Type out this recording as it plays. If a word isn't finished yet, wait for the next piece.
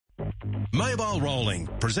Mobile Rolling,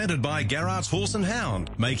 presented by Garrard's Horse and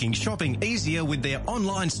Hound, making shopping easier with their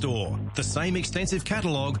online store. The same extensive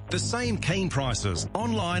catalogue, the same keen prices,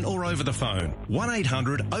 online or over the phone.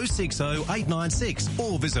 1800 060 896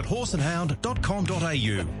 or visit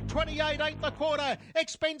horseandhound.com.au. 28 ain't the quarter.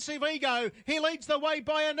 Expensive Ego. He leads the way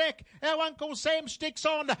by a neck. Our Uncle Sam sticks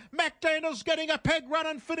on. Mac Daniels getting a peg run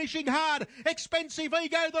and finishing hard. Expensive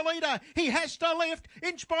Ego the leader. He has to lift.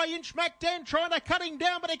 Inch by inch, Mac Dan trying to cut him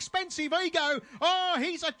down, but Expensive Ego, oh,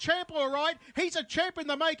 he's a champ all right. He's a champ in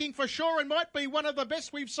the making for sure and might be one of the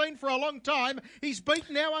best we've seen for a long time. He's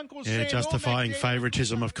beaten our Uncle Sam. Yeah, justifying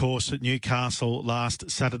favouritism, of course, at Newcastle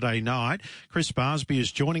last Saturday night. Chris Barsby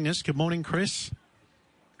is joining us. Good morning, Chris.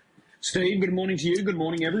 Steve, good morning to you. Good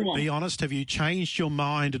morning, everyone. Be honest, have you changed your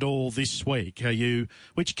mind at all this week?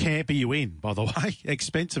 Which camp are you in, by the way?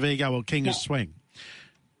 Expensive Ego or King of Swing?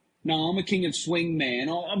 No, I'm a King of Swing man.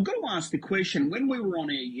 I've got to ask the question. When we were on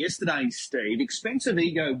air yesterday, Steve, Expensive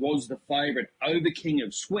Ego was the favourite over King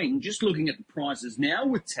of Swing. Just looking at the prices now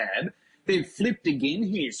with Tab, they've flipped again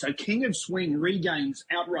here. So King of Swing regains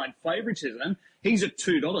outright favouritism. He's at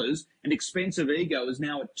 $2 and Expensive Ego is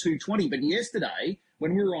now at $2.20. But yesterday,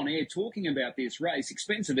 when we were on air talking about this race,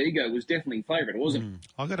 Expensive Ego was definitely favourite, wasn't it?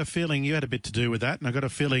 I got a feeling you had a bit to do with that, and I got a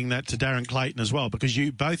feeling that to Darren Clayton as well, because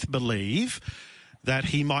you both believe that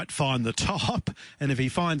he might find the top, and if he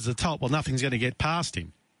finds the top, well, nothing's going to get past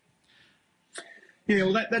him. Yeah,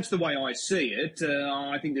 well, that's the way I see it.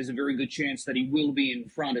 I think there's a very good chance that he will be in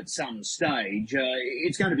front at some stage.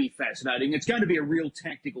 It's going to be fascinating. It's going to be a real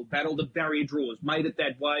tactical battle. The barrier draw has made it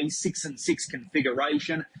that way, 6-6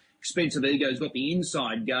 configuration. Expensive Ego's got the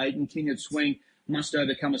inside gate, and King of Swing must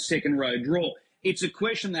overcome a second row draw. It's a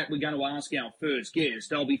question that we're going to ask our first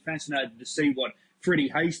guest. I'll be fascinated to see what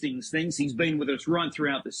Freddie Hastings thinks. He's been with us right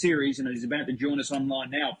throughout the series, and he's about to join us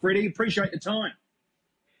online now. Freddie, appreciate the time.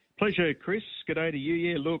 Pleasure, Chris. Good day to you.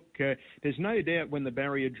 Yeah, look, there's no doubt when the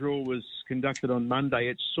barrier draw was conducted on Monday,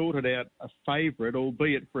 it sorted out a favourite,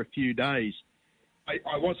 albeit for a few days.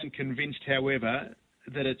 I wasn't convinced, however,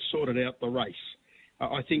 that it sorted out the race.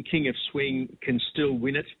 I think King of Swing can still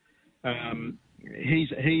win it.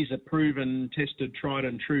 He's a proven, tested, tried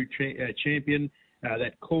and true champion.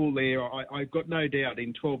 That call there, I've got no doubt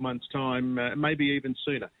in 12 months' time, maybe even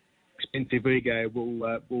sooner, Expensive Ego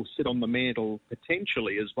will sit on the mantle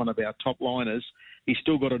potentially as one of our top liners. He's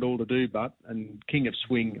still got it all to do, and King of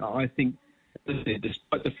Swing, I think,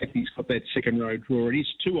 despite the fact he's got that second row draw, it is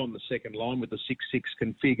 2 on the second line with the 6-6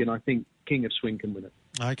 config, and I think King of Swing can win it.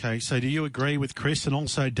 Okay, so do you agree with Chris and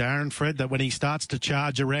also Darren, Fred, that when he starts to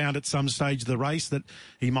charge around at some stage of the race that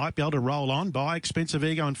he might be able to roll on by Expensive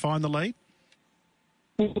Ego and find the lead?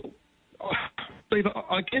 Well, Steve,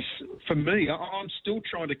 I guess for me, I'm still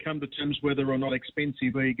trying to come to terms whether or not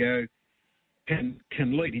Expensive Ego can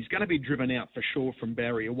lead. He's going to be driven out for sure from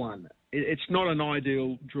barrier 1. It's not an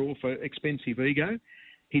ideal draw for Expensive Ego.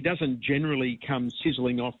 He doesn't generally come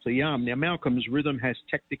sizzling off the arm. Now, Malcolm's Rhythm has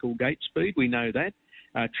tactical gate speed. We know that.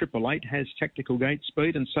 888 has tactical gate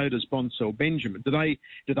speed, and so does Bonsell Benjamin. Do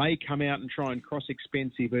they come out and try and cross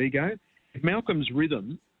Expensive Ego? If Malcolm's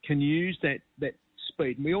Rhythm can use that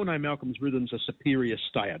speed, and we all know Malcolm's Rhythm's a superior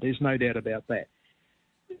stayer, there's no doubt about that.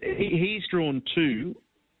 He's drawn 2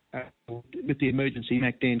 with the emergency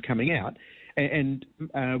Mac Dan coming out, and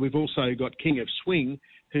we've also got King of Swing,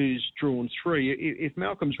 who's drawn 3. If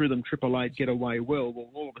Malcolm's Rhythm 888 get away well,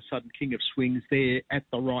 all of a sudden King of Swing's there at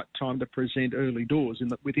the right time to present early doors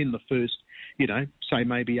within the first, say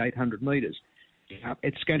maybe 800 metres.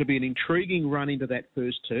 It's going to be an intriguing run into that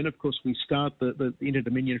first turn. Of course, we start the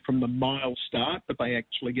Inter-Dominion from the mile start, but they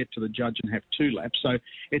actually get to the judge and have 2 laps. So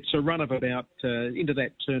it's a run of about, into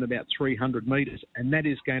that turn, about 300 metres, and that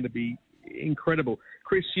is going to be incredible.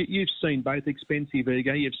 Chris, you've seen both Expensive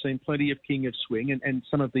Ego, you've seen plenty of King of Swing and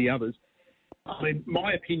some of the others. I mean,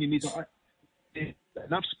 my opinion is there's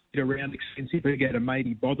enough speed around Expensive Ego to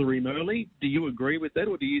maybe bother him early. Do you agree with that,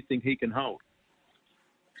 or do you think he can hold?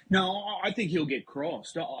 No, I think he'll get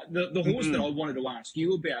crossed. The horse that I wanted to ask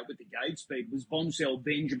you about with the gate speed was Bonsell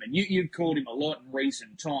Benjamin. You've called him a lot in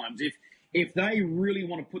recent times. If they really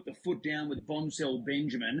want to put the foot down with Bonsell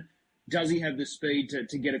Benjamin, does he have the speed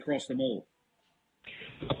to get across them all?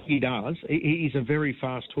 He does. He's a very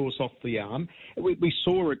fast horse off the arm. We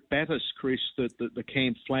saw at Bathurst, Chris, that the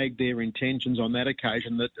camp flagged their intentions on that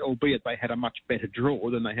occasion, that albeit they had a much better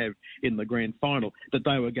draw than they have in the grand final, that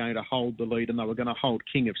they were going to hold the lead and they were going to hold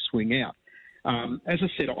King of Swing out. As I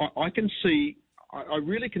said, I can see I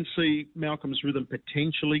really can see Malcolm's Rhythm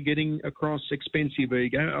potentially getting across Expensive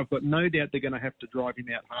Ego. I've got no doubt they're going to have to drive him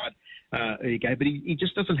out hard, Ego, but he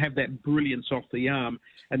just doesn't have that brilliance off the arm.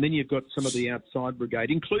 And then you've got some of the outside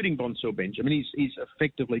brigade, including Bonsall Benjamin. He's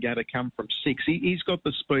effectively going to come from 6. He's got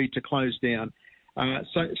the speed to close down.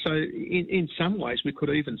 So in some ways, we could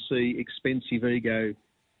even see Expensive Ego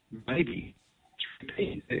maybe.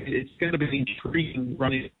 It's going to be an intriguing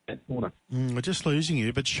run in that corner. We're just losing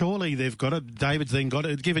you, but surely they've got to. David's then got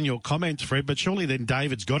to, given your comments, Fred, but surely then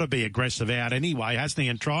David's got to be aggressive out anyway, hasn't he?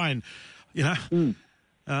 And try and, yeah.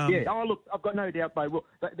 Oh, look, I've got no doubt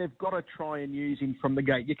they've got to try and use him from the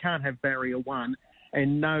gate. You can't have barrier 1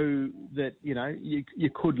 and know that, you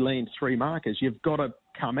could land 3 markers. You've got to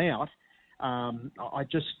come out. I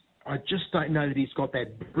just don't know that he's got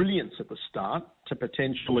that brilliance at the start to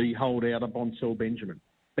potentially hold out a Bonsall Benjamin.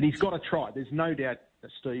 But he's got to try. There's no doubt,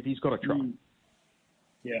 Steve, he's got to try.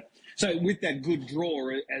 Yeah. So with that good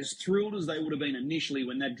draw, as thrilled as they would have been initially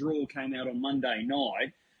when that draw came out on Monday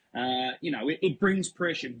night, it brings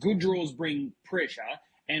pressure. Good draws bring pressure,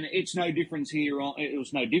 and it's no difference here. It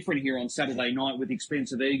was no different here on Saturday night with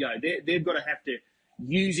Expensive Ego. They've got to have to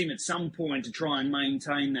use him at some point to try and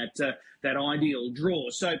maintain that ideal draw.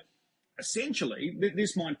 So essentially,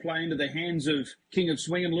 this might play into the hands of King of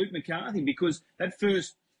Swing and Luke McCarthy, because that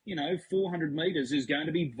first, 400 metres is going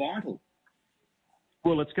to be vital.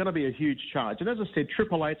 Well, it's going to be a huge charge. And as I said,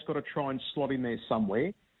 Triple 8's got to try and slot in there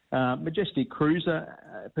somewhere. Majestic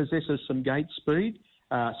Cruiser possesses some gate speed.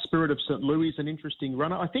 Spirit of St. Louis is an interesting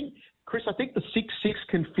runner. I think the 6-6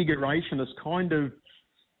 configuration has kind of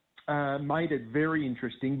made it very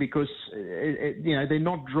interesting because, they're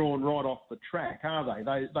not drawn right off the track, are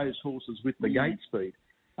they? Those horses with the gate speed.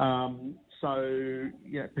 So,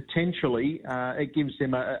 potentially it gives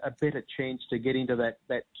them a better chance to get into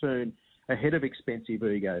that turn ahead of Expensive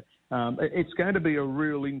Ego. It's going to be a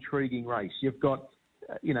real intriguing race. You've got,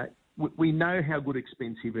 we know how good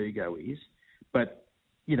Expensive Ego is, but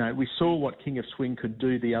we saw what King of Swing could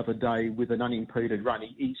do the other day with an unimpeded run.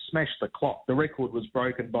 He smashed the clock. The record was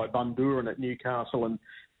broken by Bundoran at Newcastle, and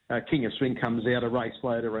King of Swing comes out a race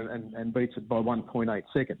later and beats it by 1.8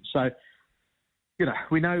 seconds. So,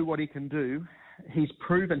 we know what he can do. He's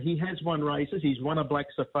proven he has won races. He's won a Black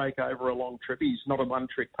Safake over a long trip. He's not a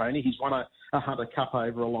one-trick pony. He's won a Hunter Cup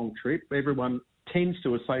over a long trip. Everyone tends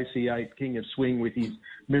to associate King of Swing with his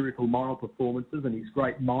miracle mile performances and his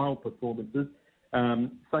great mile performances.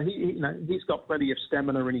 So he's got plenty of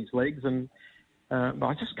stamina in his legs, and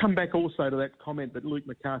I just come back also to that comment that Luke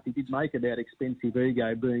McCarthy did make about Expensive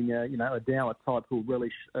Ego being a dour type who'll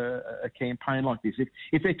relish a campaign like this.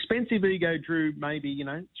 If Expensive Ego drew maybe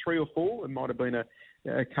 3 or 4, it might have been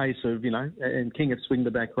a case of and King of Swing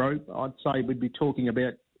the back row. I'd say we'd be talking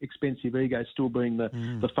about Expensive Ego still being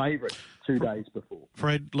the favourite 2 days before.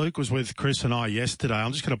 Fred, Luke was with Chris and I yesterday.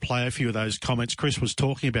 I'm just going to play a few of those comments. Chris was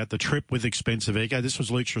talking about the trip with Expensive Ego. This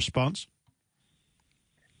was Luke's response.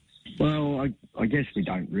 Well, I guess we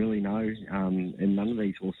don't really know, and none of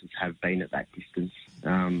these horses have been at that distance.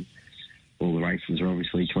 All the races are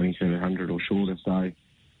obviously 2,700 or shorter, so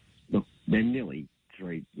look, they're nearly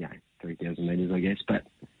 3,000 metres, I guess, but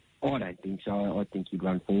I don't think so. I think he'd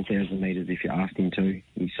run 4,000 metres if you asked him to.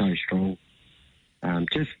 He's so strong.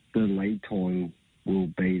 Just the lead time will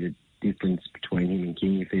be the difference between him and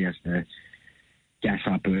King if he has to gas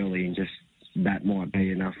up early, and just that might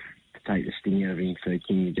be enough to take the sting out of him for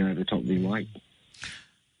King to go over the top of him late.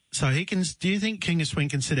 So he can. Do you think King of Swing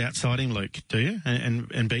can sit outside him, Luke? Do you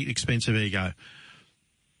and beat Expensive Ego?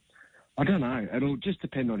 I don't know. It'll just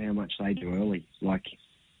depend on how much they do early. Like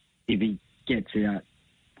if he gets out,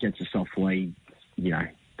 gets a soft lead,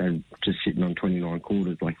 they're just sitting on 29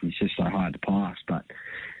 quarters. Like he's just so hard to pass. But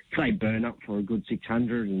if they burn up for a good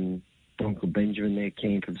 600, and Bonsall Benjamin, their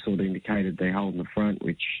camp have sort of indicated they're holding the front,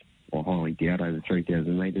 which I highly doubt over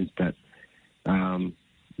 3,000 metres. But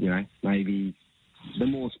maybe the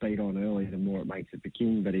more speed on early, the more it makes it for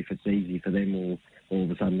King. But if it's easy for them, all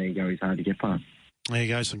of a sudden Ego is hard to get past. There you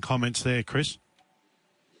go. Some comments there, Chris.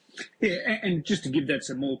 Yeah, and just to give that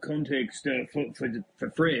some more context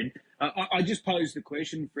for Fred, I just posed the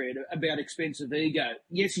question, Fred, about Expensive Ego.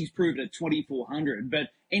 Yes, he's proved at 2,400, but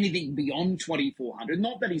anything beyond 2,400,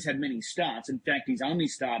 not that he's had many starts. In fact, his only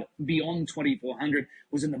start beyond 2,400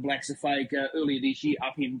 was in the Black Safake earlier this year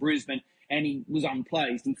up in Brisbane, and he was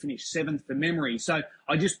unplaced. He finished 7th for memory. So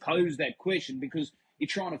I just posed that question because you're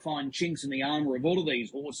trying to find chinks in the armour of all of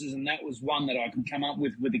these horses, and that was one that I could come up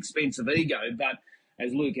with Expensive Ego. But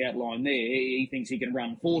as Luke outlined there, he thinks he can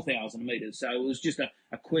run 4,000 metres. So it was just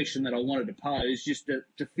a question that I wanted to pose, just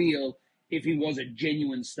to feel if he was a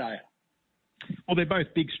genuine stayer. Well, they're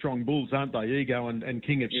both big, strong bulls, aren't they? Ego and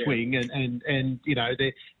King of Swing, and you know,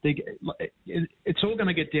 it's all going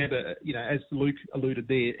to get down to, you know, as Luke alluded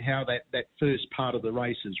there, how that first part of the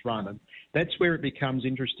race is run, and that's where it becomes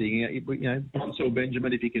interesting. You know, Bonsall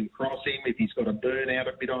Benjamin, if he can cross him, if he's got to burn out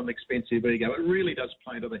a bit on Expensive Ego, it really does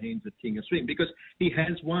play into the hands of King of Swing, because he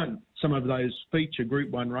has won some of those feature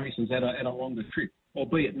Group 1 races at a longer trip,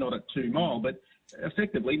 albeit not at 2 mile, but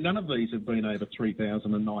effectively none of these have been over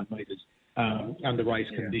 3,009 metres. Under race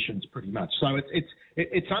conditions, pretty much. So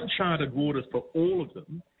it's uncharted waters for all of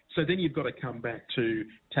them. So then you've got to come back to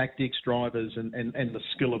tactics, drivers, and the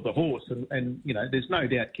skill of the horse. And you know, there's no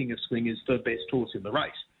doubt King of Swing is the best horse in the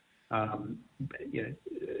race. You know,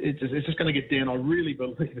 it's just going to get down. I really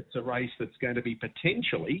believe it's a race that's going to be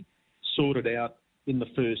potentially sorted out in the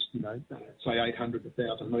first, you know, say 800 to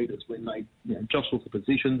 1,000 metres when they, you know, jostle for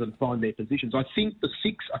positions and find their positions. I think the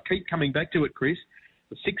 6, I keep coming back to it, Chris,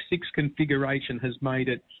 the 6-6 configuration has made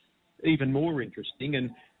it even more interesting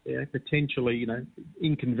and potentially, you know,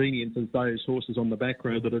 inconveniences those horses on the back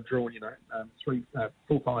row that are drawn, you know, 3,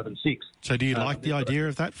 4, 5 and 6. So do you like the idea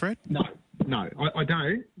of that, Fred? No, I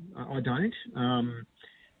don't. I don't.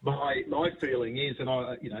 My feeling is, and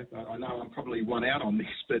I know I'm probably one out on this,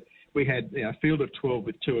 but we had a field of 12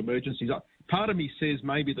 with 2 emergencies. Part of me says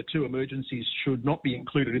maybe the 2 emergencies should not be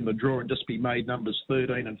included in the draw and just be made numbers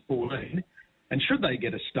 13 and 14. And should they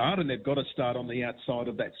get a start, and they've got to start on the outside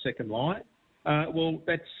of that second line, well,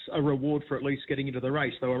 that's a reward for at least getting into the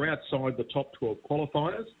race. They were outside the top 12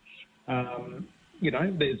 qualifiers. You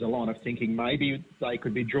know, there's a line of thinking maybe they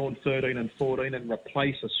could be drawn 13 and 14 and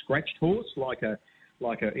replace a scratched horse like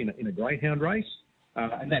in a greyhound race.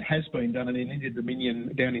 And that has been done in Indian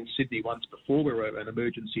Dominion down in Sydney once before, where an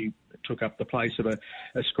emergency took up the place of a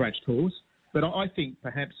scratched horse. But I think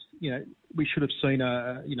perhaps, you know, we should have seen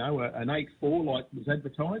an 8-4 like was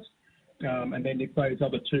advertised. And then if those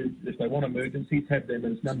other 2, if they want emergencies, have them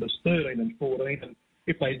as numbers 13 and 14. And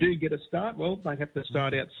if they do get a start, well, they have to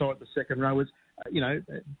start outside the second row as, you know,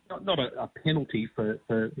 not a penalty for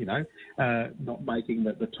you know, not making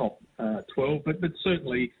the top 12, but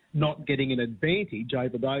certainly not getting an advantage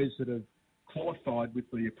over those that have qualified with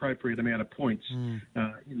the appropriate amount of points in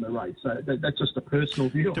the race. So that's just a personal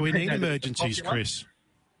view. Do we need emergencies, Chris?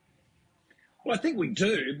 Well, I think we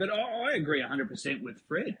do, but I agree 100% with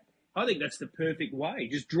Fred. I think that's the perfect way.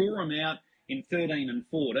 Just draw them out in 13 and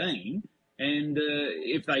 14, and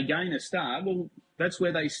if they gain a start, well, that's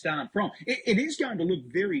where they start from. It is going to look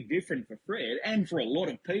very different for Fred and for a lot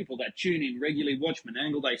of people that tune in regularly, watch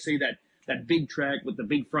Menangle. They see that big track with the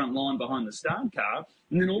big front line behind the start car,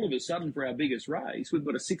 and then all of a sudden for our biggest race, we've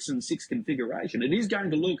got a 6-6 configuration. It is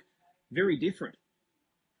going to look very different.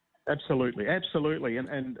 Absolutely.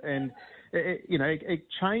 And it, you know, it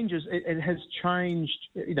changes. It has changed.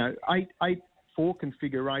 You know, 8-4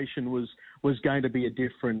 configuration was going to be a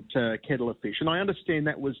different kettle of fish, and I understand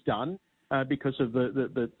that was done because of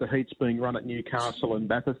the heats being run at Newcastle and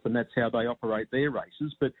Bathurst, and that's how they operate their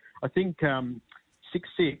races. But I think 6-6,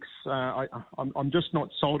 I'm just not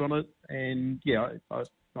sold on it, and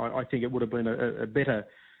I think it would have been a better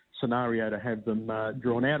scenario to have them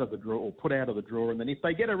drawn out of the draw or put out of the draw, and then if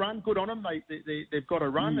they get a run, good on them. They've got a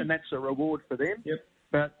run, and that's a reward for them. Yep.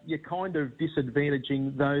 But you're kind of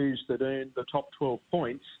disadvantaging those that earn the top 12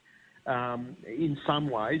 points in some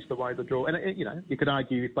ways, the way the draw. And you know, you could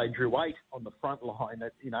argue if they drew 8 on the front line,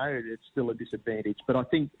 that, you know, it's still a disadvantage. But I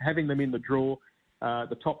think having them in the draw,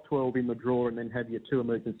 the top 12 in the draw, and then have your 2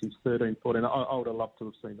 emergencies, 13, 14. I would have loved to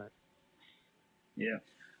have seen that. Yeah.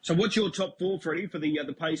 So what's your top 4, Freddie, for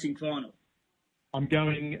the pacing final? I'm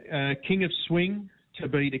going King of Swing to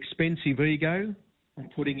beat Expensive Ego. I'm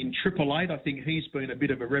putting in 888. I think he's been a bit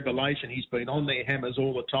of a revelation. He's been on their hammers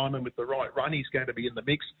all the time, and with the right run, he's going to be in the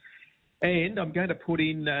mix. And I'm going to put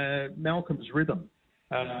in Malcolm's Rhythm.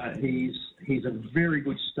 He's a very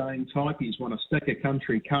good staying type. He's won a stack of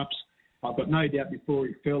country cups. I've got no doubt before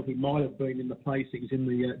he fell, he might have been in the placings in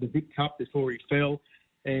the Vic Cup before he fell.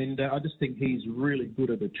 And I just think he's really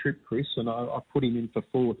good at a trip, Chris, and I put him in for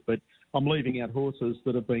 4th. But I'm leaving out horses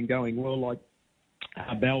that have been going well, like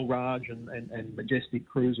Balraj and Majestic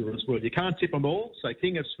Cruiser as well. You can't tip them all. So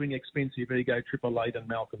King of Swing, Expensive Ego, 888 and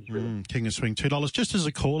Malcolm's Rhythm. King of Swing, $2. Just as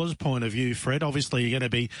a caller's point of view, Fred, obviously you're going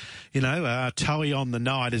to be, you know, toey on the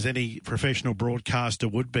night as any professional broadcaster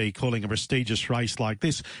would be calling a prestigious race like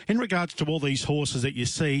this. In regards to all these horses that you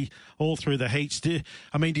see all through the heats, do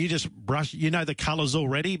you just brush, you know the colours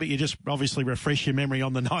already, but you just obviously refresh your memory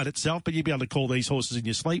on the night itself, but you'd be able to call these horses in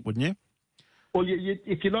your sleep, wouldn't you? Well,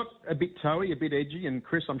 if you're not a bit toey, a bit edgy, and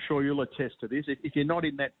Chris, I'm sure you'll attest to this, if you're not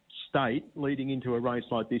in that state leading into a race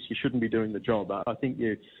like this, you shouldn't be doing the job. I think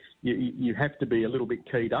you have to be a little bit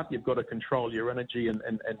keyed up. You've got to control your energy and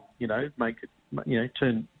make it,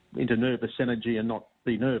 turn into nervous energy and not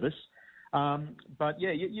be nervous. But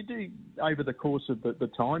yeah, you do over the course of the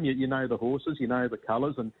time. You know the horses, you know the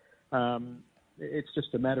colours, and it's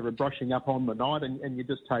just a matter of brushing up on the night, and you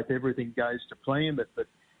just hope everything goes to plan. But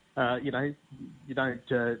you don't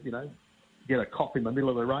get a cough in the middle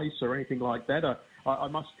of the race or anything like that. I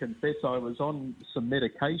must confess I was on some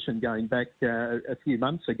medication going back a few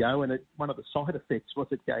months ago, and one of the side effects was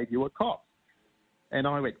it gave you a cough. And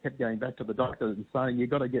I kept going back to the doctor and saying, you've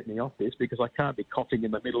got to get me off this because I can't be coughing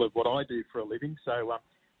in the middle of what I do for a living. So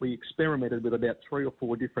we experimented with about 3 or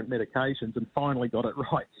 4 different medications and finally got it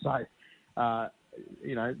right. So,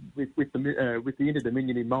 with the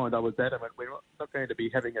Inter-Dominion in mind, I was adamant we're not going to be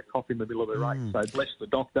having a cough in the middle of the race. So bless the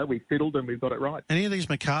doctor, we fiddled and we've got it right. Any of these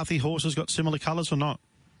McCarthy horses got similar colours or not?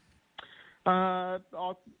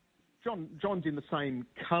 John's in the same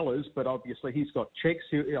colours, but obviously he's got checks.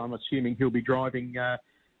 I'm assuming he'll be driving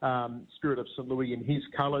Spirit of St. Louis in his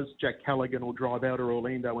colours. Jack Callaghan will drive Outer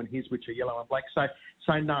Orlando in his, which are yellow and black. So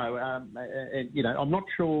no, I'm not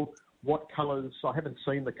sure what colours. I haven't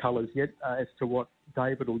seen the colours yet as to what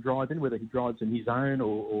David will drive in, whether he drives in his own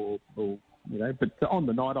or. But on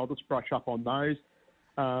the night, I'll just brush up on those.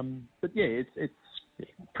 But yeah, it's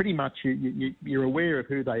pretty much you're aware of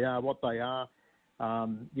who they are, what they are.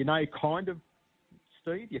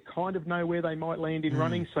 Steve, you kind of know where they might land in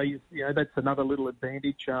running, so that's another little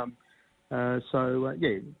advantage. Hopefully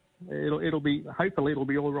it'll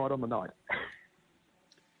be all right on the night.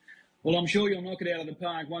 Well, I'm sure you'll knock it out of the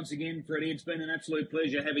park once again, Freddie. It's been an absolute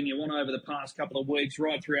pleasure having you on over the past couple of weeks,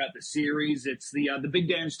 right throughout the series. It's the big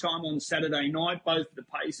dance time on Saturday night, both the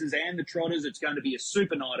Pacers and the Trotters. It's going to be a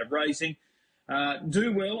super night of racing.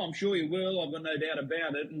 Do well, I'm sure you will. I've got no doubt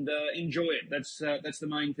about it, and enjoy it. That's the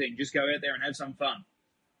main thing. Just go out there and have some fun.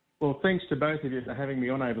 Well, thanks to both of you for having me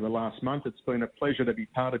on over the last month. It's been a pleasure to be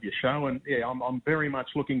part of your show, and yeah, I'm very much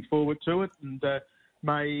looking forward to it. And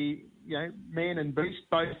may man and beast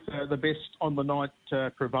both the best on the night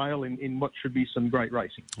prevail in what should be some great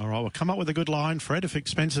racing. All right, well, come up with a good line, Fred. If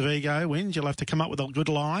Expensive Ego wins, you'll have to come up with a good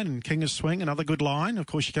line, and King of Swing, another good line. Of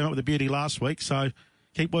course, you came up with a beauty last week, so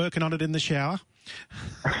keep working on it in the shower.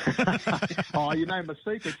 Oh, you know my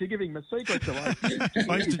secrets. You're giving my secrets away.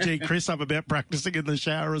 I used to G Chris up about practising in the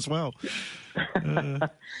shower as well.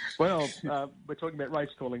 Well, we're talking about race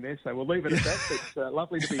calling there, so we'll leave it at that. It's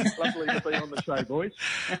lovely to be on the show, boys.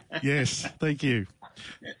 Yes, thank you.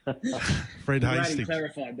 Fred Hastings.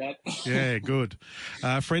 Clarified that. Yeah, good.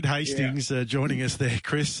 Fred Hastings joining us there,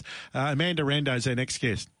 Chris. Amanda Rando's our next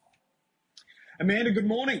guest. Amanda, good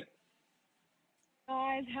morning.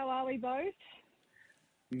 Guys, how are we both?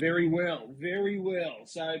 Very well, very well.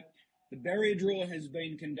 So the barrier draw has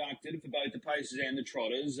been conducted for both the Pacers and the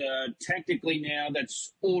Trotters. Tactically now,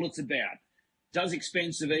 that's all it's about. Does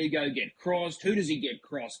Expensive Ego get crossed? Who does he get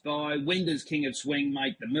crossed by? When does King of Swing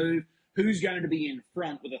make the move? Who's going to be in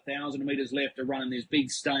front with 1,000 metres left to run in this big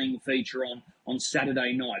staying feature on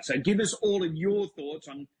Saturday night? So give us all of your thoughts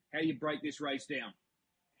on how you break this race down.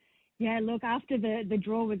 Yeah, look, after the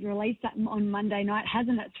draw was released on Monday night,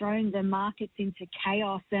 hasn't it thrown the markets into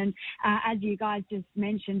chaos? And as you guys just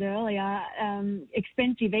mentioned earlier,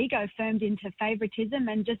 Expensive Ego firmed into favouritism,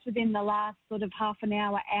 and just within the last sort of half an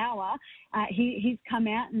hour, he's come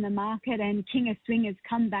out in the market, and King of Swing has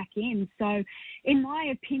come back in. So in my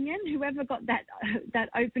opinion, whoever got that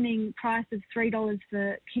opening price of $3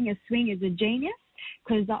 for King of Swing is a genius,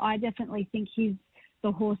 because I definitely think he's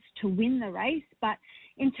the horse to win the race. But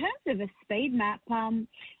in terms of a speed map,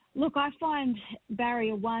 look, I find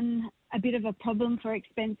Barrier 1 a bit of a problem for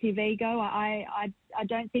Expensive Ego. I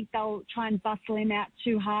don't think they'll try and bustle him out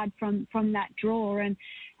too hard from that draw. And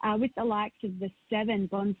with the likes of the 7,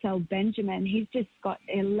 Bonsell Benjamin, he's just got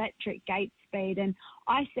electric gate speed, and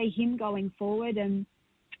I see him going forward. And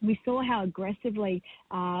we saw how aggressively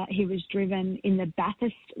he was driven in the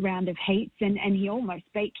Bathurst round of heats, and he almost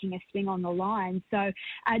beat King of Swing on the line. So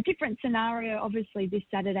a different scenario, obviously, this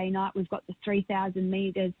Saturday night. We've got the 3,000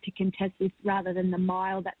 metres to contest with rather than the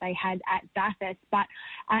mile that they had at Bathurst. But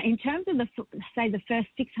in terms of, the first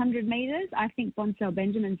 600 metres, I think Bonsell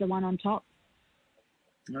Benjamin's the one on top.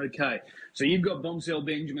 Okay, so you've got Bonsell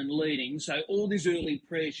Benjamin leading. So all this early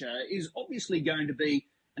pressure is obviously going to be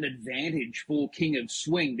an advantage for King of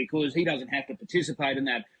Swing, because he doesn't have to participate in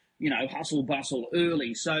that, hustle bustle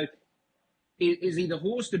early. So is he the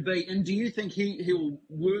horse to beat? And do you think he'll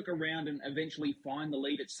work around and eventually find the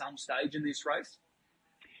lead at some stage in this race?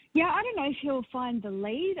 Yeah, I don't know if he'll find the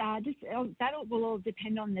lead. That will all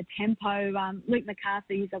depend on the tempo. Luke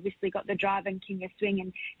McCarthy's obviously got the drive and King of Swing,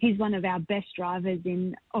 and he's one of our best drivers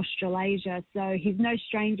in Australasia. So he's no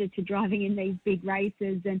stranger to driving in these big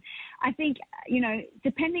races. And I think,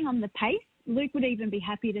 depending on the pace, Luke would even be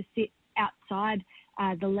happy to sit outside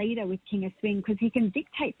the leader with King of Swing because he can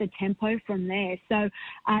dictate the tempo from there. So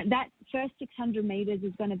that first 600 metres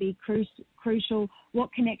is going to be crucial.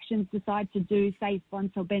 What connections decide to do, say if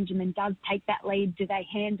Bonsall Benjamin does take that lead, do they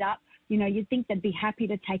hand up? You'd think they'd be happy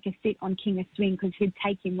to take a sit on King of Swing because he'd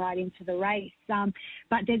take him right into the race.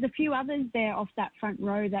 But there's a few others there off that front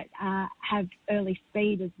row that have early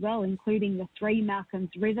speed as well, including the 3 Malcolm's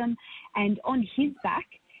Rhythm. And on his back,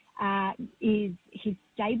 is his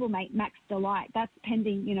stablemate Max Delight. That's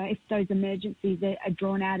pending, if those emergencies are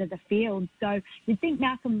drawn out of the field. So you'd think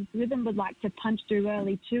Malcolm's Rhythm would like to punch through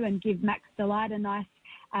early too and give Max Delight a nice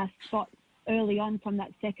spot early on from that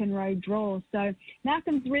second row draw. So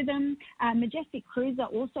Malcolm's Rhythm, Majestic Cruiser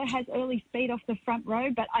also has early speed off the front row,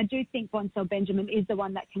 but I do think Bonsall Benjamin is the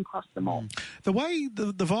one that can cross them all. The way,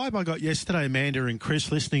 the vibe I got yesterday, Amanda and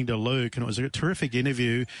Chris, listening to Luke, and it was a terrific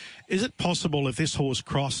interview, is it possible if this horse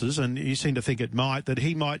crosses, and you seem to think it might, that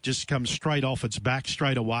he might just come straight off its back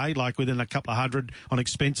straight away, like within a couple of hundred on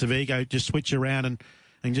Expensive Ego, just switch around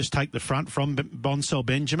and just take the front from Bonsall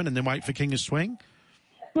Benjamin and then wait for King of Swing?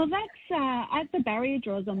 Well, that's at the barrier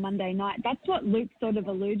draws on Monday night. That's what Luke sort of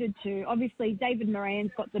alluded to. Obviously, David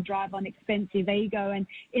Moran's got the drive on Expensive Ego, and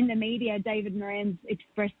in the media, David Moran's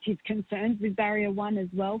expressed his concerns with Barrier 1 as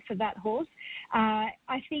well for that horse.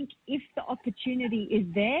 I think if the opportunity is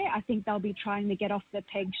there, I think they'll be trying to get off the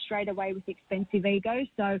peg straight away with Expensive Ego.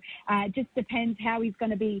 So it just depends how he's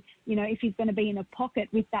going to be, if he's going to be in a pocket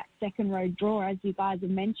with that second row draw. As you guys have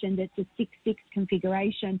mentioned, it's a 6-6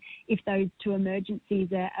 configuration if those two emergencies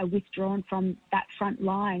are withdrawn from that front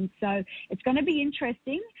line. So it's going to be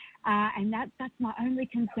interesting. And that's my only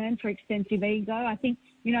concern for Expensive Ego. I think,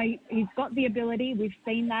 he's got the ability. We've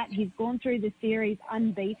seen that. He's gone through the series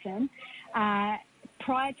unbeaten.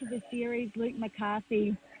 Prior to the series, Luke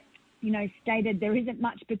McCarthy, stated there isn't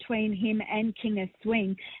much between him and King of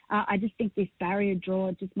Swing. I just think this barrier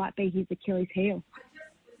draw just might be his Achilles heel.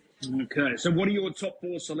 Okay, so what are your top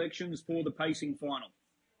 4 selections for the pacing final?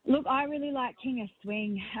 Look, I really like King of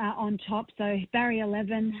Swing on top. So barrier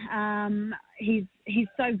 11, he's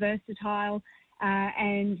so versatile.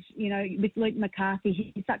 And, with Luke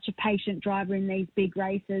McCarthy, he's such a patient driver in these big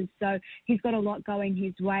races. So he's got a lot going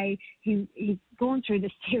his way. He's gone through the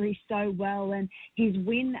series so well. And his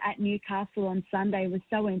win at Newcastle on Sunday was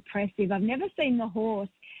so impressive. I've never seen the horse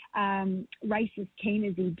race as keen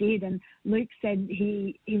as he did, and Luke said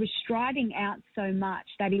he was striding out so much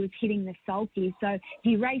that he was hitting the sulky. So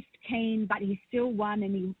he raced keen, but he still won,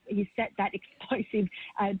 and he set that explosive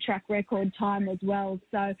track record time as well.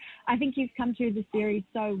 So I think he's come through the series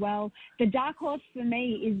so well. The dark horse for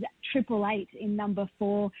me is 888 in number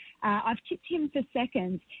 4. I've tipped him for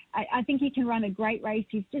second. I think he can run a great race.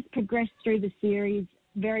 He's just progressed through the series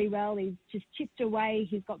very well. He's just chipped away.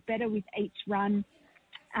 He's got better with each run.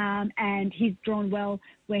 And he's drawn well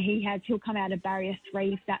where he'll come out of barrier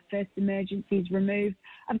 3 if that first emergency is removed.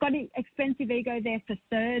 I've got Expensive Ego there for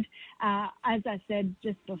third. As I said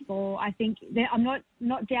just before, I think I'm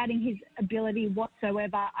not doubting his ability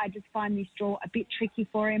whatsoever. I just find this draw a bit tricky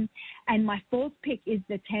for him. And my 4th pick is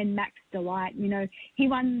the 10 Max Delight. He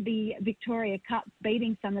won the Victoria Cup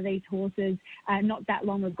beating some of these horses not that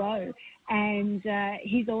long ago. And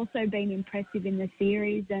he's also been impressive in the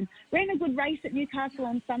series and ran a good race at Newcastle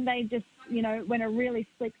on Sunday, just, went a really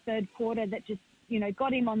slick third quarter that just,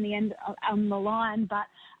 got him on the end, on the line. But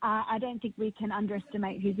I don't think we can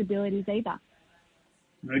underestimate his abilities either.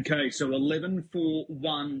 Okay, so 11, 4,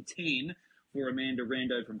 1, 10 for Amanda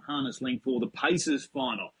Rando from Harness Link for the Pacers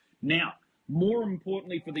final. Now, more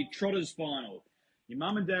importantly for the Trotters final, your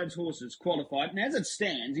mum and dad's horse is qualified, and as it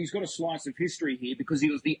stands, he's got a slice of history here because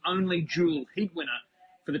he was the only dual heat winner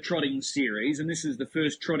for the Trotting Series, and this is the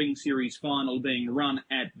first Trotting Series final being run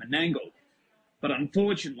at Menangle. But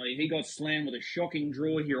unfortunately, he got slammed with a shocking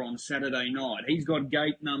draw here on Saturday night. He's got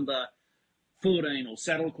gate number 14 or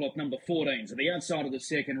saddle clock number 14, so the outside of the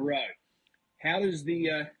second row. How does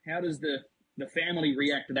the family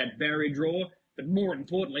react to that barrier draw? But more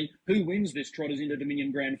importantly, who wins this Trotters Inter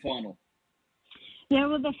Dominion Grand Final? Yeah,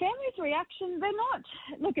 well, the family's reaction, they're not.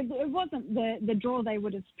 Look, it wasn't the draw they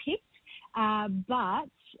would have picked, but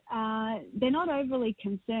they're not overly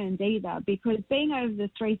concerned either because being over the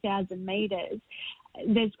 3,000 metres,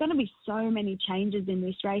 there's going to be so many changes in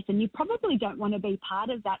this race, and you probably don't want to be part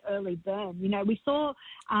of that early burn. You know, we saw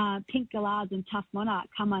Pink Galahs and Tough Monarch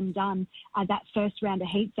come undone that first round of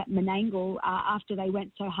heats at Menangle after they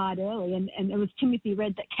went so hard early, and it was Timothy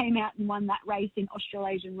Red that came out and won that race in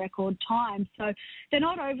Australasian record time. So they're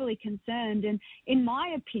not overly concerned, and in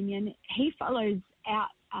my opinion, he follows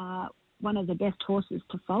out one of the best horses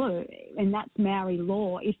to follow, and that's Maori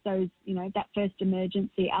Law, if those, you know, that first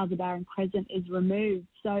emergency Aldebaran Crescent is removed.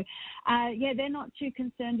 So, they're not too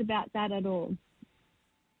concerned about that at all.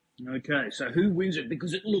 Okay, so who wins it?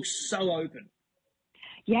 Because it looks so open.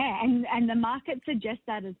 Yeah, and the market suggests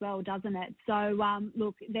that as well, doesn't it? So,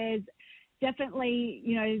 look, there's definitely,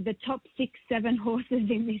 you know, the top 6, 7 horses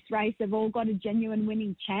in this race have all got a genuine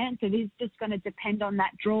winning chance. It is just going to depend on that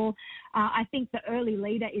draw. I think the early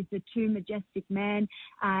leader is the 2 Majestic Man.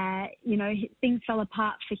 You know, things fell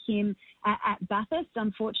apart for him at Bathurst,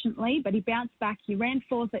 unfortunately, but he bounced back. He ran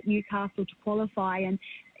 4th at Newcastle to qualify, and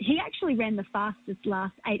he actually ran the fastest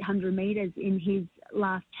last 800 metres in his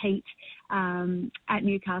last heat at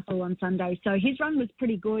Newcastle on Sunday. So his run was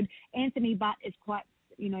pretty good. Anthony Butt is quite,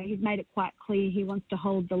 you know, he's made it quite clear he wants to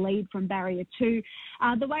hold the lead from barrier 2.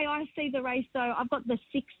 The way I see the race, though, I've got the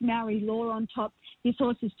 6 Maori Law on top. This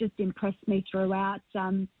horse has just impressed me throughout.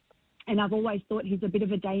 And I've always thought he's a bit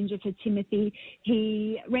of a danger for Timothy.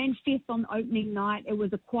 He ran 5th on opening night. It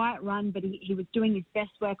was a quiet run, but he was doing his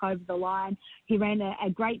best work over the line. He ran a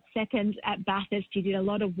great second at Bathurst. He did a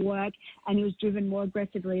lot of work, and he was driven more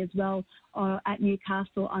aggressively as well at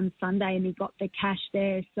Newcastle on Sunday, and he got the cash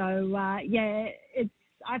there. So,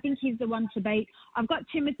 I think he's the one to beat. I've got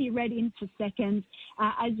Timothy Red in for second.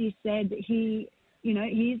 As you said, he's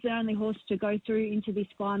the only horse to go through into this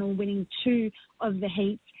final, winning 2 of the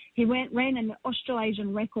heats. He ran an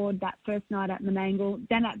Australasian record that first night at Menangle.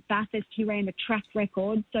 Then at Bathurst, he ran a track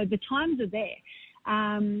record. So the times are there.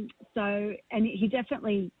 And he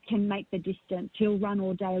definitely can make the distance. He'll run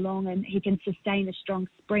all day long, and he can sustain a strong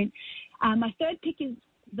sprint. My third pick is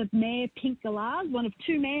the mare Pink Galahs, one of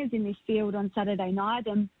 2 mares in this field on Saturday night.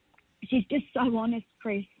 And she's just so honest,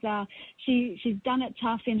 Chris. She's done it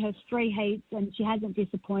tough in her 3 heats, and she hasn't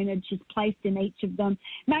disappointed. She's placed in each of them.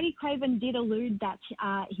 Matty Craven did allude that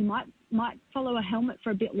he might follow a helmet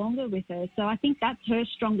for a bit longer with her. So I think that's her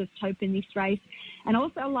strongest hope in this race. And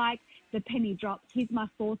also like the Penny Drops. He's my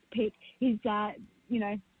 4th pick. He's,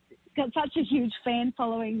 got such a huge fan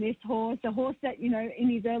following this horse, a horse that, you know, in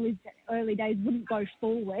his early days wouldn't go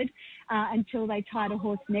forward until they tied a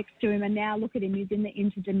horse next to him. And now look at him, he's in the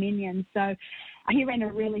Inter Dominion. So he ran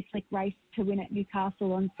a really slick race to win at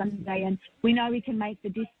Newcastle on Sunday. And we know he can make the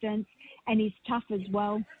distance, and he's tough as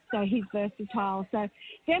well. So he's versatile. So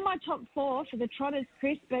they're my top 4 for the trotters,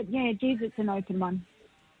 Chris. But, yeah, geez, it's an open one.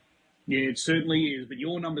 Yeah, it certainly is. But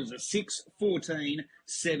your numbers are 6, 14,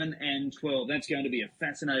 7 and 12. That's going to be a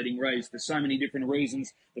fascinating race for so many different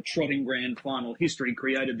reasons. The Trotting Grand Final, history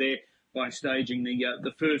created there by staging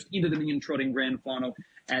the first Inter-Dominion Trotting Grand Final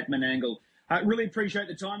at Menangle. I really appreciate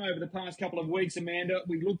the time over the past couple of weeks, Amanda.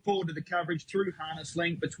 We look forward to the coverage through Harness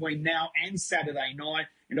Link between now and Saturday night.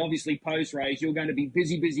 And obviously post-race, you're going to be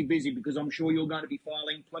busy because I'm sure you're going to be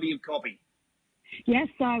filing plenty of copy. Yes,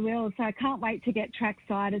 I will. So I can't wait to get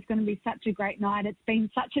trackside. It's going to be such a great night. It's been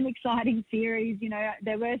such an exciting series. You know,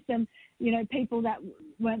 there were some, you know, people that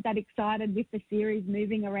weren't that excited with the series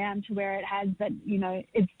moving around to where it has, but, you know,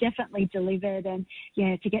 it's definitely delivered. And,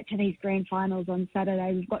 yeah, to get to these grand finals on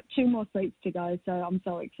Saturday, we've got 2 more sleeps to go, so I'm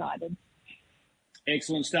so excited.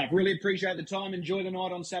 Excellent stuff. Really appreciate the time. Enjoy the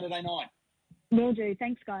night on Saturday night. Will do.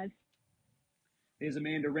 Thanks, guys. There's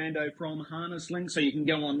Amanda Rando from Harness Link. So you can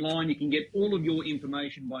go online. You can get all of your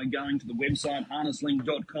information by going to the website,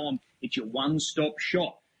 harnesslink.com. It's your one-stop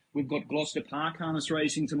shop. We've got Gloucester Park Harness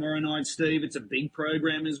Racing tomorrow night, Steve. It's a big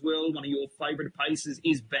program as well. One of your favourite paces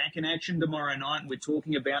is back in action tomorrow night. We're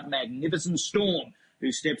talking about Magnificent Storm,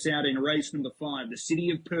 who steps out in race number 5, the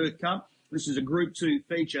City of Perth Cup. This is a Group 2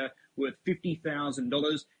 feature worth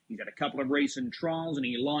 $50,000. He's had a couple of recent trials, and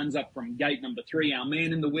he lines up from gate number 3. Our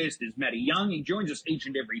man in the West is Matty Young. He joins us each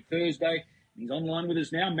and every Thursday. He's online with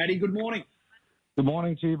us now. Matty, good morning. Good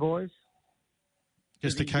morning to you, boys.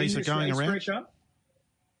 Just a case of going around.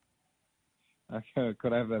 Okay,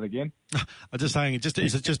 could I have that again? I'm just saying,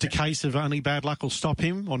 is it just a case of only bad luck will stop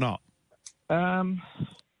him or not?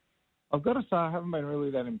 I've got to say I haven't been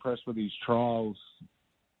really that impressed with his trials,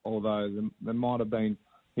 although there might have been.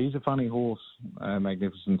 He's a funny horse,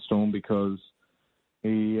 Magnificent Storm, because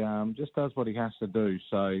he just does what he has to do.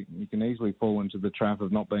 So you can easily fall into the trap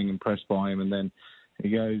of not being impressed by him, and then he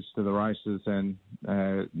goes to the races and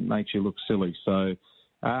makes you look silly. So,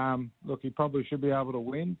 look, he probably should be able to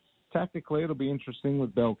win. tactically, it'll be interesting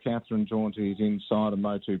with Bell Catherine Jaunty inside of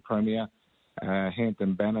Motu Premier.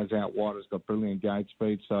 Hampton Banner's out wide, has got brilliant gate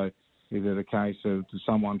speed. So is it a case of does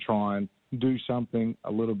someone try and do something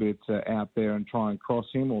a little bit out there and try and cross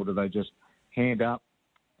him, or do they just hand up,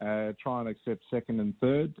 try and accept second and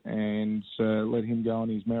third and let him go on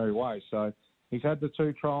his merry way? So he's had the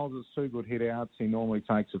 2 trials. It's 2 good hit-outs. He normally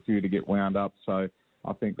takes a few to get wound up. So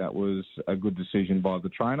I think that was a good decision by the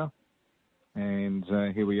trainer. And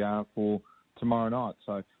here we are for tomorrow night.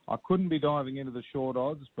 So I couldn't be diving into the short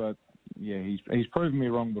odds, but, yeah, he's proven me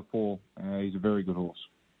wrong before. He's a very good horse.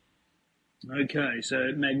 Okay,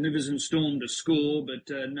 so Magnificent Storm to score,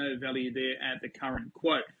 but no value there at the current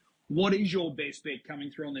quote. What is your best bet coming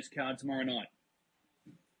through on this card tomorrow night?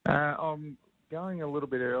 I'm going a little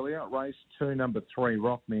bit earlier. Race 2, number 3,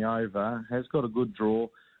 Rock Me Over, has got a good draw.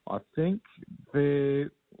 I think he'll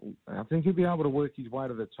be able to work his way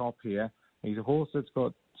to the top here. He's a horse that's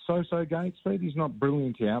got so-so gate speed. He's not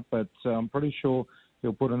brilliant out, but I'm pretty sure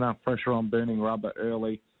he'll put enough pressure on Burning Rubber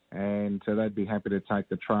early, and they'd be happy to take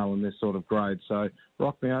the trail in this sort of grade. So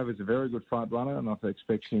Rock Me Over is a very good front runner, and I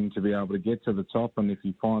expect him to be able to get to the top, and if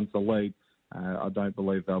he finds the lead, I don't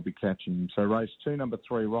believe they'll be catching him. So race 2, number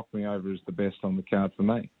 3, Rock Me Over is the best on the card for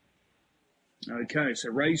me. Okay, so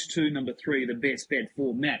race 2, number 3, the best bet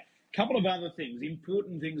for Matt. Couple of other things,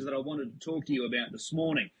 important things that I wanted to talk to you about this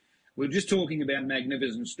morning. We were just talking about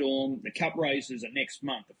Magnificent Storm. The Cup races are next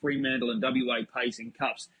month, the Fremantle and WA Pacing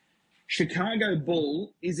Cups. Chicago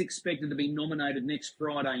Bull is expected to be nominated next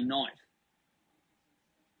Friday night.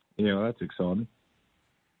 Yeah, well, that's exciting.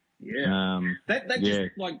 Yeah.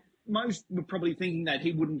 Just like most were probably thinking that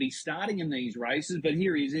he wouldn't be starting in these races, but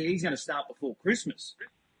here he is. He's going to start before Christmas.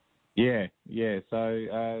 Yeah.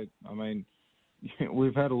 So, I mean,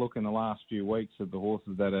 we've had a look in the last few weeks at the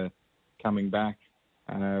horses that are coming back.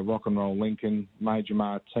 Rock and Roll Lincoln, Major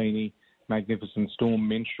Martini, Magnificent Storm,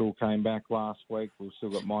 Minstrel came back last week. We've still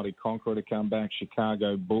got Mighty Conqueror to come back,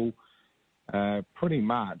 Chicago Bull. Pretty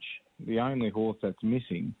much the only horse that's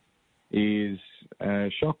missing is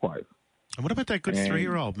Shockwave. And what about that good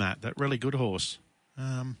 3-year-old, Matt? That really good horse?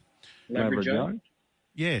 Labrador?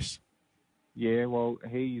 Yes. Yeah, well,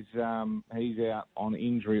 he's out on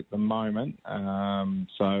injury at the moment.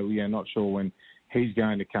 So, yeah, not sure when he's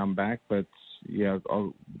going to come back. But, yeah,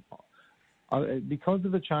 because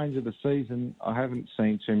of the change of the season, I haven't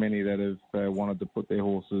seen too many that have wanted to put their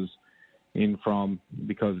horses in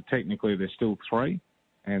because technically they're still 3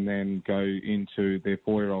 and then go into their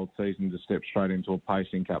 4-year-old season to step straight into a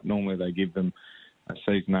Pacing Cup. Normally they give them a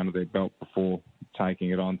season under their belt before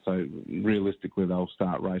taking it on. So realistically they'll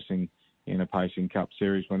start racing in a Pacing Cup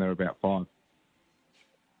series when they're about 5.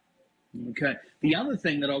 Okay. The other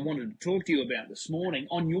thing that I wanted to talk to you about this morning,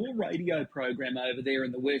 on your radio program over there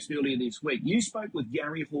in the West earlier this week, you spoke with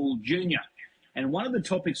Gary Hall Jr., and one of the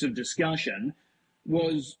topics of discussion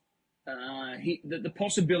was the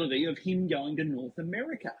possibility of him going to North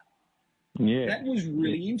America. Yeah. That was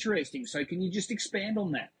really interesting. So can you just expand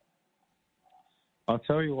on that? I'll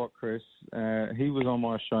tell you what, Chris, he was on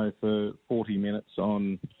my show for 40 minutes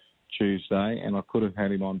on Tuesday, and I could have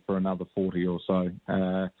had him on for another 40 or so.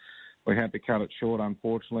 We had to cut it short,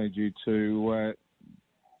 unfortunately, due to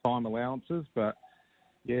time allowances. But,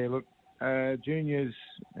 yeah, look, Junior's,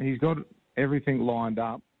 he's got everything lined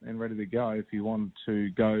up and ready to go if he wanted to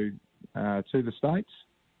go to the States.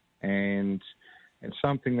 And it's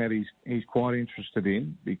something that he's quite interested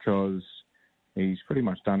in because he's pretty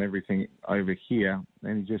much done everything over here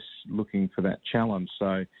and he's just looking for that challenge.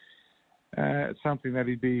 So it's something that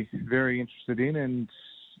he'd be very interested in. And,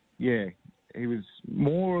 yeah, he was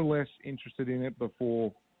more or less interested in it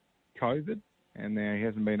before COVID, and now he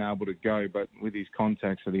hasn't been able to go. But with his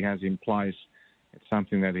contacts that he has in place, it's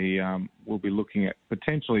something that he will be looking at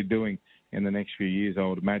potentially doing in the next few years, I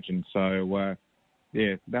would imagine. So,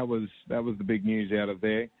 yeah, that was the big news out of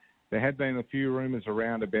there. There had been a few rumours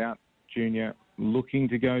around about Junior looking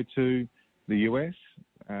to go to the US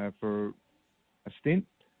for a stint.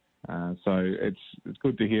 So it's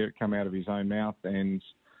good to hear it come out of his own mouth. And,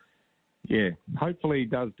 yeah, hopefully he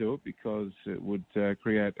does do it because it would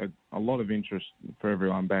create a lot of interest for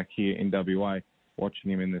everyone back here in WA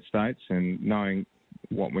watching him in the States, and knowing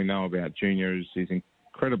what we know about Junior is he's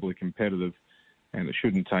incredibly competitive, and it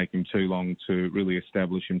shouldn't take him too long to really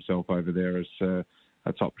establish himself over there as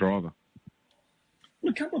a top driver.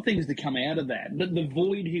 Well, a couple of things to come out of that. The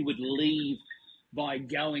void he would leave by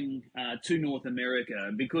going to North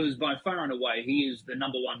America, because by far and away he is the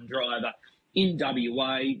number one driver in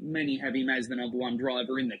WA. Many have him as the number one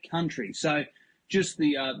driver in the country. So just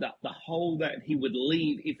the hole that he would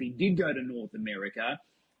leave if he did go to North America,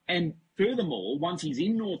 And furthermore, once he's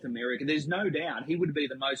in North America, there's no doubt he would be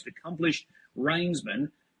the most accomplished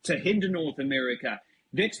reinsman to head to North America.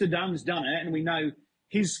 Dexter Dunn's done it, and we know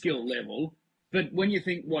his skill level. But when you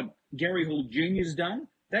think what Gary Hall Jr.'s done,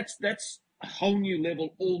 that's a whole new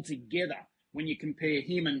level altogether when you compare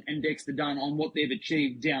him and Dexter Dunn on what they've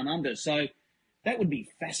achieved down under. So that would be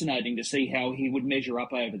fascinating to see how he would measure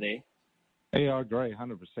up over there. Yeah, I agree,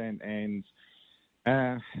 100%. And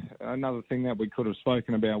another thing that we could have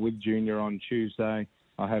spoken about with Junior on Tuesday,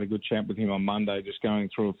 I had a good chat with him on Monday, just going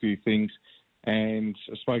through a few things, and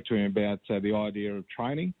I spoke to him about the idea of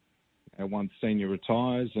training once Senior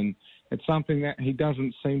retires, and it's something that he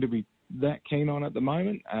doesn't seem to be that keen on at the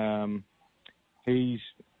moment. He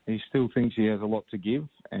still thinks he has a lot to give,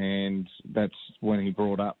 and that's when he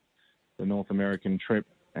brought up the North American trip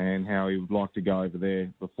and how he would like to go over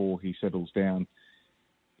there before he settles down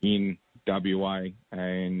in WA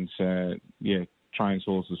and, trains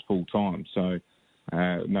horses full time. So,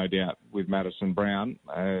 no doubt with Madison Brown,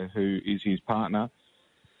 who is his partner.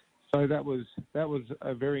 So that was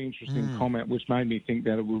a very interesting comment, which made me think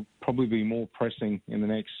that it will probably be more pressing in the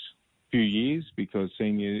next few years because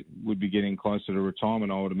Senior would be getting closer to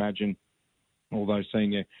retirement, I would imagine, although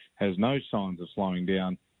Senior has no signs of slowing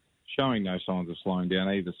down, showing no signs of slowing down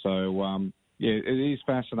either. So, it is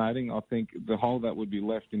fascinating. I think the hole that would be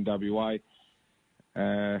left in WA,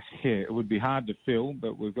 it would be hard to fill,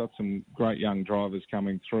 but we've got some great young drivers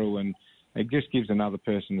coming through, and it just gives another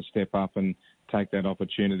person to step up and take that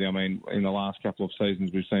opportunity. I mean, in the last couple of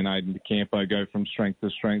seasons, we've seen Aidan DeCampo go from strength to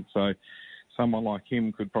strength, so someone like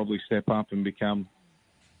him could probably step up and become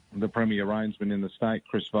the premier reinsman in the state.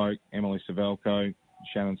 Chris Vogt, Emily Savelko,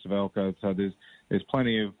 Shannon Savelko. So there's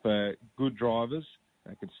plenty of good drivers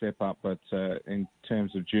that could step up, but in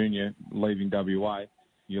terms of Junior leaving WA,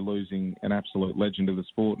 you're losing an absolute legend of the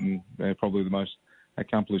sport and probably the most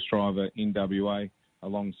accomplished driver in WA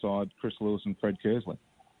alongside Chris Lewis and Fred Kersley.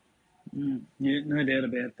 Yeah, no doubt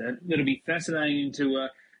about that. It'll be fascinating to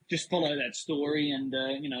just follow that story and,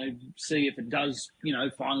 see if it does,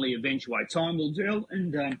 finally eventuate. Time will tell,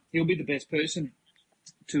 and he'll be the best person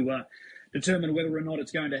to determine whether or not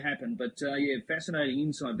it's going to happen. But, fascinating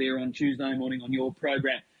insight there on Tuesday morning on your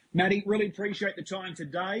program. Matty, really appreciate the time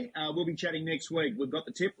today. We'll be chatting next week. We've got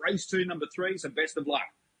the tip, race 2, number 3, so best of luck.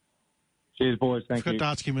 Cheers, boys. Thank you. I've got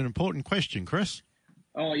to ask him an important question, Chris.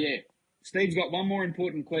 Oh, yeah. Steve's got one more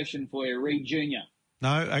important question for you, Reed Jr.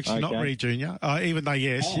 No, actually not Reed Jr. Even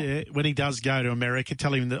though, when he does go to America,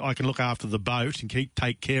 tell him that I can look after the boat and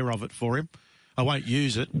take care of it for him. I won't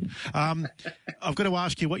use it. I've got to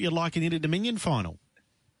ask you what you like in the Inter-Dominion final.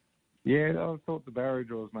 Yeah, I thought the barrier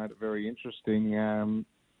draws made it very interesting.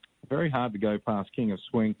 Very hard to go past King of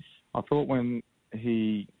Swing. I thought when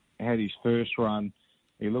he had his first run,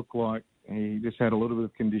 he looked like he just had a little bit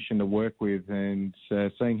of condition to work with, and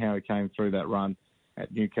seeing how he came through that run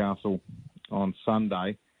at Newcastle on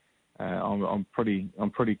Sunday, I'm pretty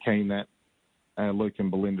keen that Luke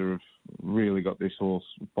and Belinda have really got this horse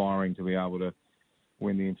firing to be able to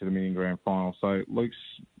win the Inter-Dominion Grand Final. So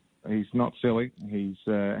he's not silly. He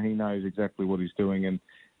knows exactly what he's doing, and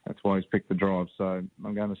that's why he's picked the drive. So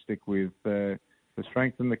I'm going to stick with the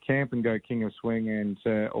strength in the camp and go King of Swing, and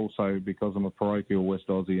also because I'm a parochial West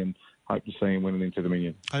Aussie and hope to see him win an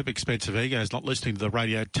Inter-Dominion. Hope Expensive Ego's not listening to the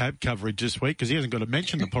Radio Tab coverage this week because he hasn't got to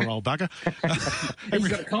mention the poor old bugger. He's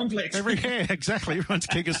got a complex. Exactly. Everyone's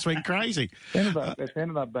King of Swing crazy. It's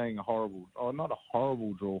ended up being a horrible, or not a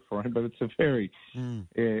horrible draw for him, but it's a very,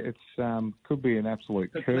 could be an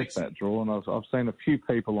absolute curse, that draw. And I've seen a few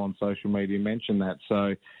people on social media mention that.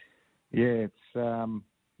 So, yeah,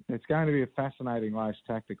 it's going to be a fascinating race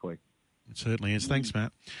tactically. It certainly is. Thanks,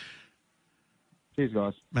 Matt. Cheers,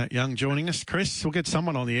 guys. Matt Young joining us. Chris, we'll get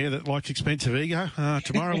someone on the air that likes Expensive Ego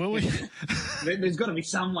tomorrow, will we? There's got to be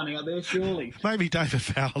someone out there, surely. Maybe David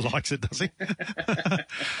Fowler likes it, does he?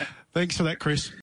 Thanks for that, Chris.